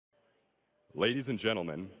Ladies and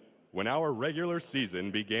gentlemen, when our regular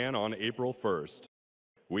season began on April 1st,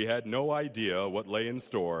 we had no idea what lay in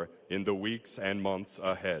store in the weeks and months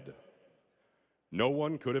ahead. No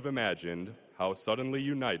one could have imagined how suddenly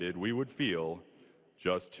united we would feel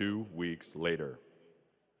just 2 weeks later.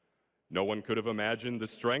 No one could have imagined the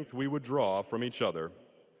strength we would draw from each other,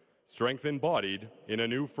 strength embodied in a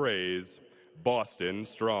new phrase, Boston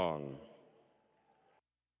Strong.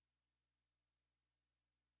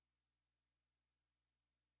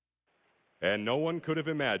 And no one could have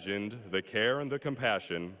imagined the care and the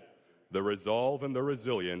compassion, the resolve and the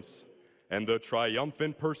resilience, and the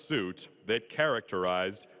triumphant pursuit that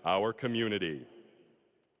characterized our community.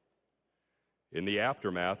 In the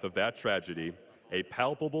aftermath of that tragedy, a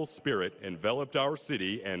palpable spirit enveloped our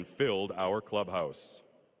city and filled our clubhouse.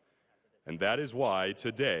 And that is why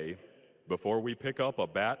today, before we pick up a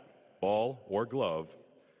bat, ball, or glove,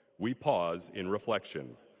 we pause in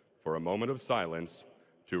reflection for a moment of silence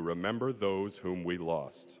to remember those whom we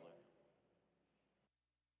lost.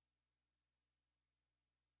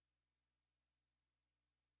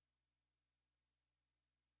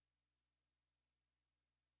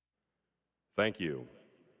 Thank you.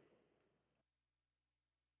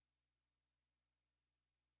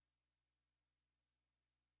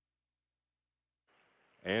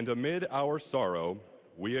 And amid our sorrow,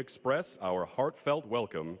 we express our heartfelt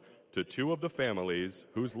welcome to two of the families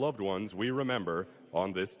whose loved ones we remember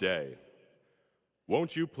on this day.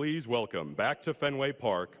 Won't you please welcome back to Fenway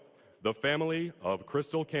Park the family of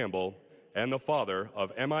Crystal Campbell and the father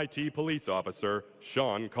of MIT police officer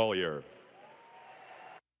Sean Collier.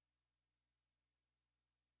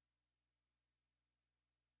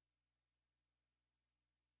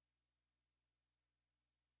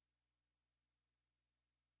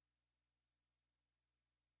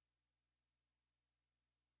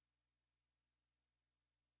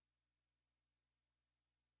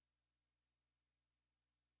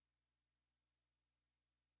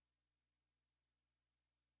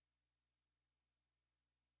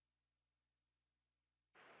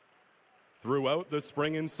 Throughout the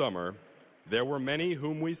spring and summer, there were many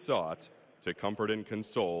whom we sought to comfort and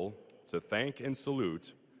console, to thank and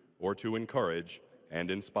salute, or to encourage and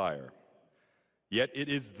inspire. Yet it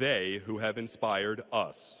is they who have inspired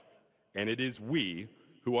us, and it is we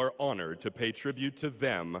who are honored to pay tribute to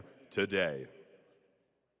them today.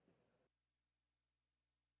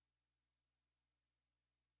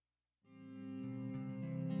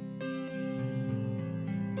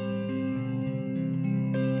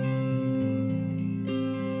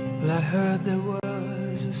 Well, I heard there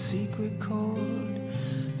was a secret chord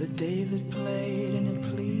that David played and it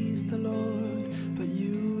pleased the Lord. But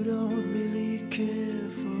you don't really care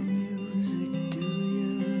for music, do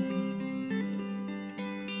you?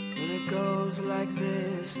 Well, it goes like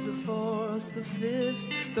this: the fourth, the fifth,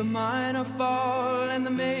 the minor fall and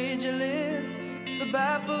the major lift, the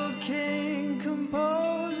baffled king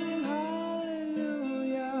composing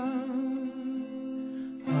hallelujah,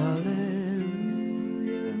 hallelujah.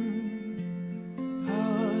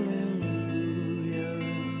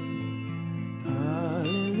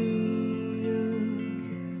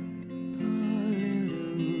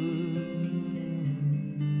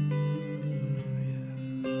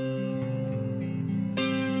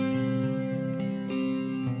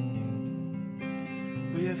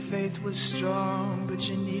 Faith was strong, but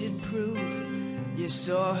you needed proof. You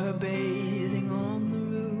saw her bathing on the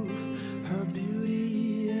roof, her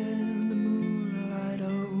beauty and the moonlight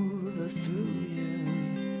overthrew you.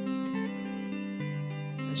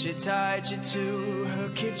 And she tied you to her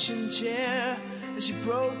kitchen chair, and she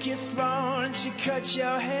broke your throne, and she cut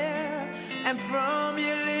your hair, and from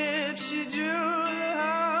your lips she drew the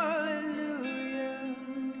hallelujah,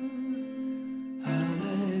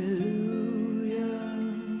 hallelujah.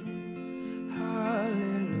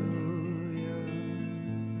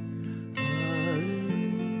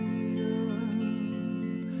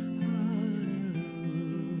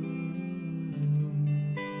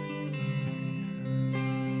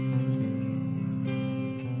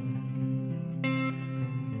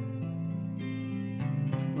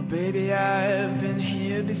 Baby, I've been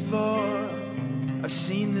here before. I've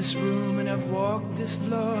seen this room and I've walked this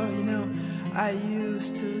floor. You know, I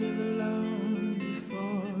used to live alone before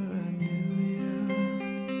I knew you.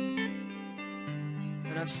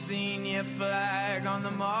 And I've seen your flag on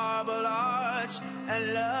the marble arch.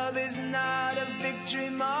 And love is not a victory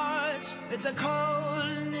march. It's a cold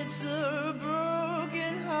and it's a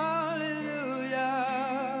broken hallelujah,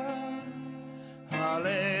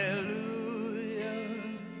 hallelujah.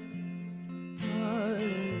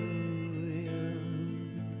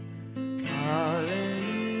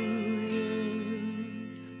 Hallelujah,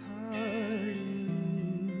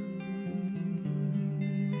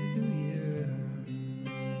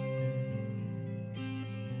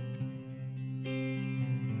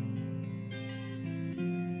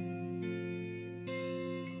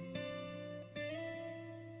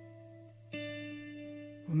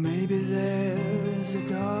 Maybe there is a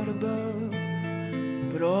God above,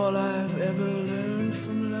 but all I've ever learned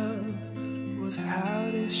from love was how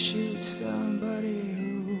to shoot somebody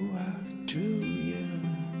who outdrew you.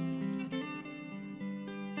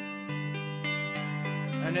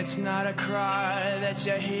 And it's not a cry that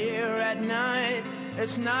you hear at night.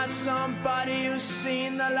 It's not somebody who's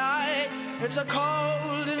seen the light. It's a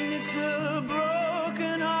cold and it's a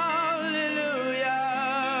broken hallelujah.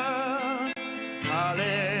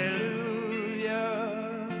 Hallelujah.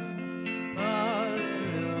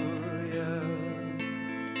 Hallelujah.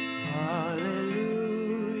 Hallelujah.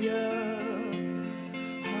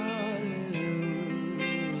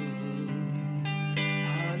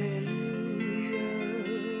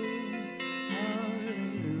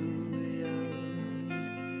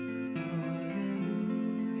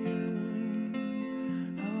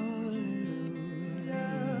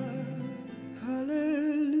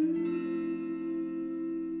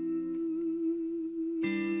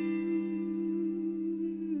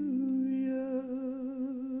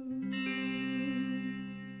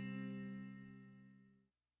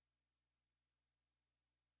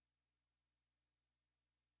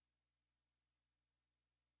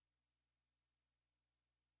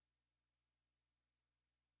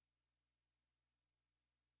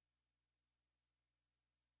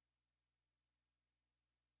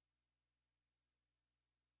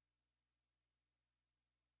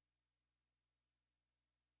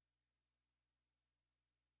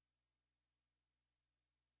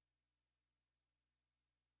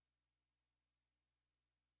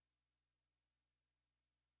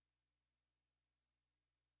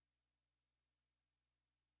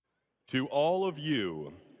 To all of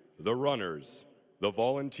you, the runners, the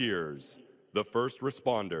volunteers, the first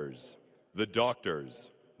responders, the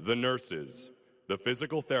doctors, the nurses, the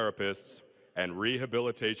physical therapists, and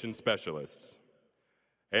rehabilitation specialists,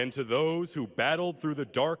 and to those who battled through the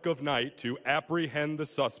dark of night to apprehend the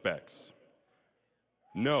suspects,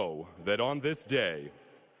 know that on this day,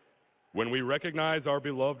 when we recognize our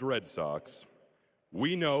beloved Red Sox,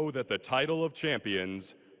 we know that the title of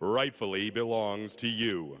champions rightfully belongs to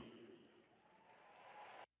you.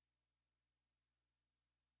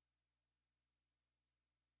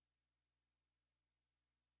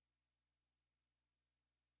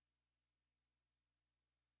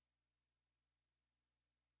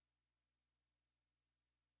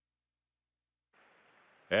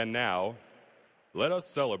 And now, let us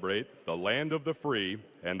celebrate the land of the free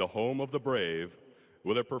and the home of the brave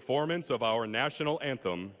with a performance of our national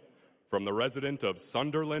anthem from the resident of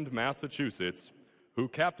Sunderland, Massachusetts, who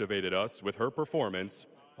captivated us with her performance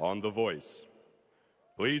on The Voice.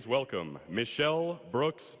 Please welcome Michelle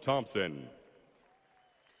Brooks Thompson.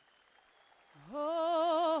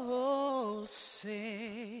 Oh,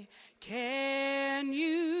 say, can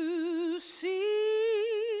you see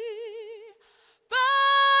by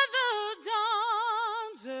the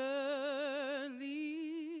dawn's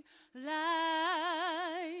early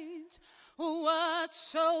light what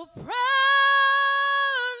so proudly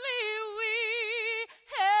we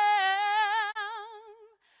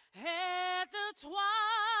hailed at the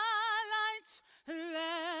twilight's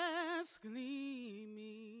last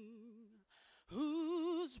gleaming,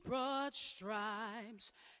 whose broad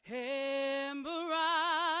stripes and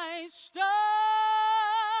bright stars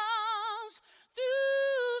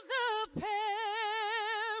through the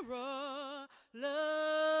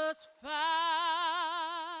perilous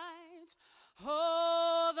fight,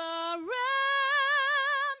 oh, the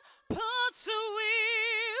ramparts we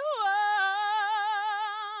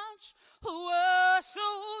watch were so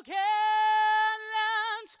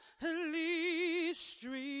gallantly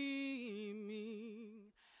streaming,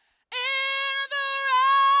 and the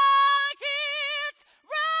rocket's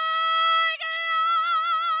ragged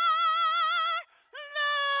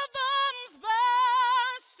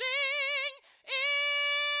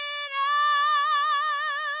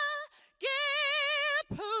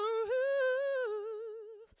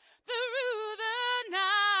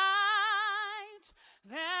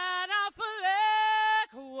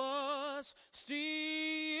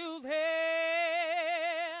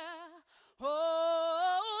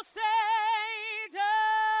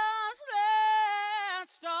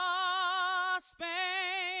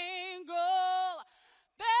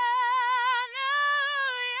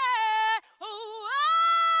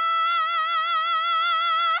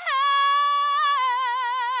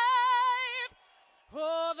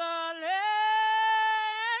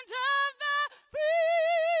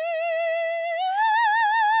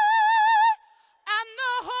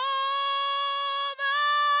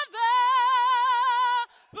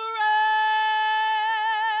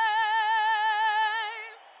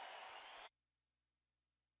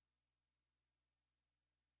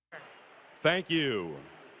Thank you.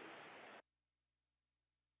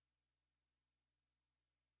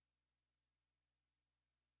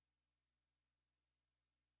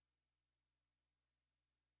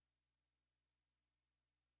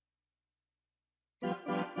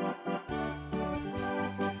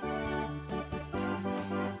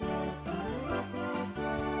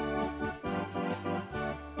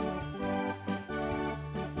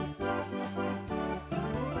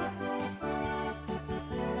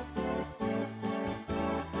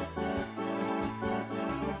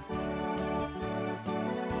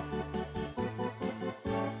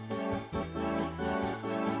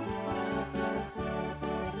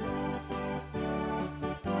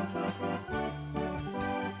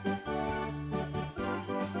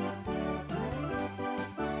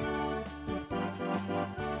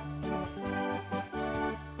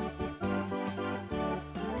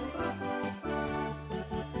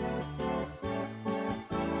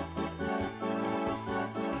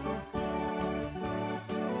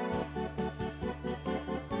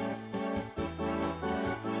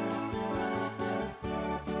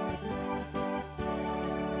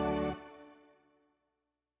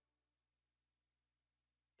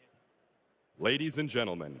 Ladies and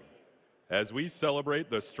gentlemen, as we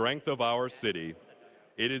celebrate the strength of our city,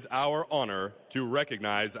 it is our honor to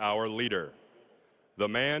recognize our leader, the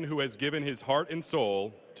man who has given his heart and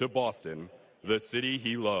soul to Boston, the city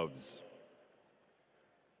he loves.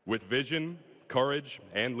 With vision, courage,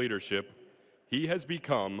 and leadership, he has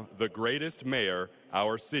become the greatest mayor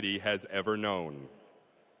our city has ever known.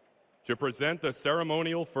 To present the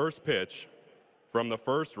ceremonial first pitch from the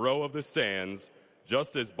first row of the stands,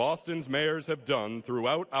 just as Boston's mayors have done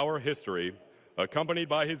throughout our history, accompanied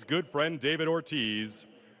by his good friend David Ortiz,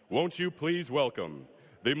 won't you please welcome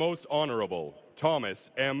the Most Honorable Thomas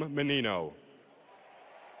M. Menino.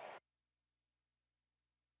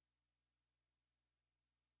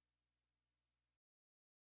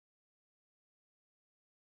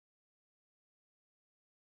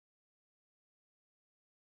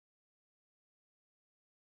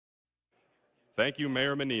 Thank you,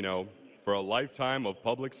 Mayor Menino, for a lifetime of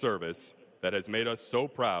public service that has made us so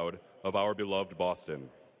proud of our beloved Boston.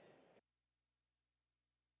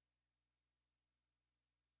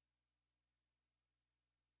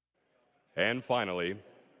 And finally,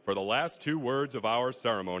 for the last two words of our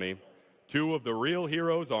ceremony, two of the real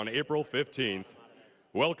heroes on April 15th,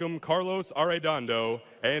 welcome Carlos Arredondo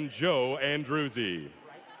and Joe Andruzzi.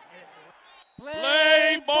 Play